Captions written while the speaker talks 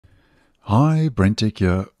Hi, BrenTech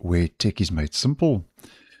here, where tech is made simple.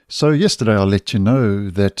 So yesterday I let you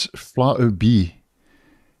know that FlyOOBE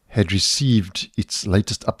had received its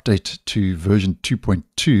latest update to version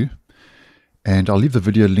 2.2, and I'll leave the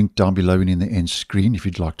video linked down below and in the end screen if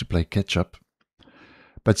you'd like to play catch up.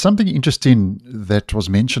 But something interesting that was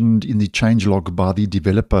mentioned in the changelog by the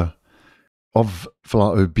developer of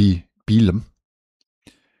FlyOOBE, Belim,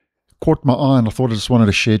 caught my eye, and I thought I just wanted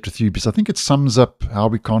to share it with you because I think it sums up how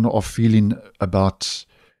we kind of are feeling about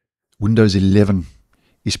Windows 11,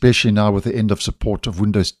 especially now with the end of support of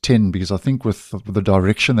Windows 10, because I think with the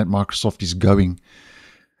direction that Microsoft is going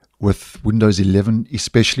with Windows 11,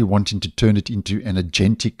 especially wanting to turn it into an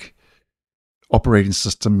agentic operating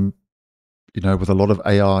system, with a lot of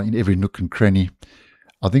AI in every nook and cranny,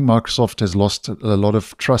 I think Microsoft has lost a lot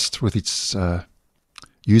of trust with its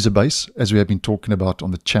user base, as we have been talking about on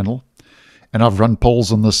the channel. And I've run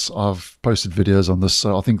polls on this, I've posted videos on this,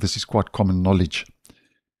 so I think this is quite common knowledge.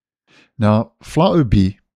 Now,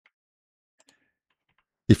 FlyOOBE,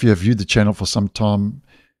 if you have viewed the channel for some time,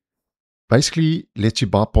 basically lets you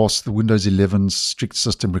bypass the Windows 11's strict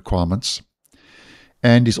system requirements,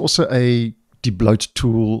 and is also a debloat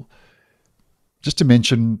tool, just to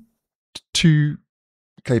mention two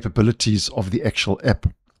capabilities of the actual app.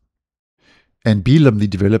 And Belim, the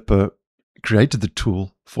developer, created the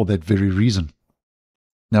tool for that very reason.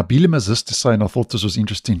 Now, Belim has this to say, and I thought this was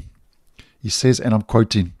interesting. He says, and I'm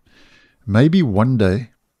quoting, "Maybe one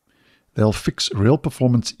day they'll fix real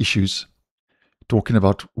performance issues," talking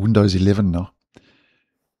about Windows 11 now,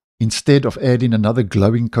 "instead of adding another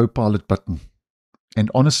glowing Copilot button. And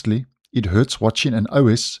honestly, it hurts watching an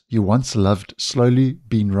OS you once loved slowly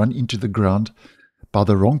being run into the ground by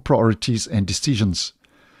the wrong priorities and decisions.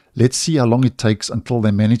 Let's see how long it takes until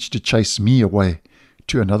they manage to chase me away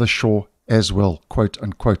to another shore as well," quote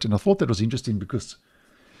unquote. And I thought that was interesting because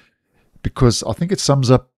I think it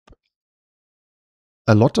sums up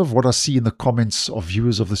a lot of what I see in the comments of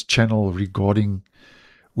viewers of this channel regarding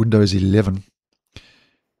Windows 11,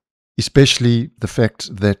 especially the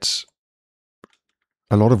fact that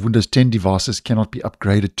a lot of Windows 10 devices cannot be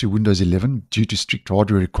upgraded to Windows 11 due to strict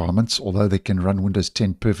hardware requirements, although they can run Windows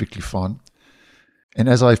 10 perfectly fine. And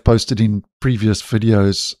as I've posted in previous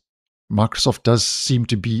videos, Microsoft does seem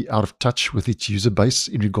to be out of touch with its user base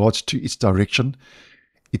in regards to its direction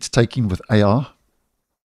it's taking with AI.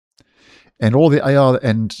 And all the AI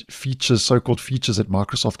and features, so-called features that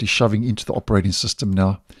Microsoft is shoving into the operating system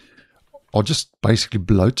now are just basically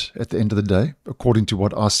bloat at the end of the day, according to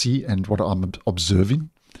what I see and what I'm observing.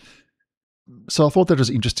 So I thought that was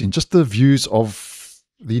interesting. Just the views of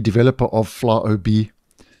the developer of FlyOOBE,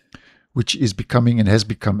 which is becoming and has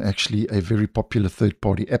become actually a very popular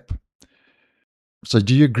third-party app. So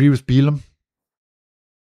do you agree with Belim?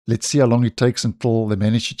 Let's see how long it takes until they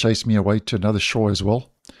manage to chase me away to another shore as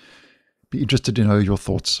well. Be interested to know your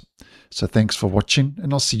thoughts. So thanks for watching,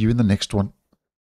 and I'll see you in the next one.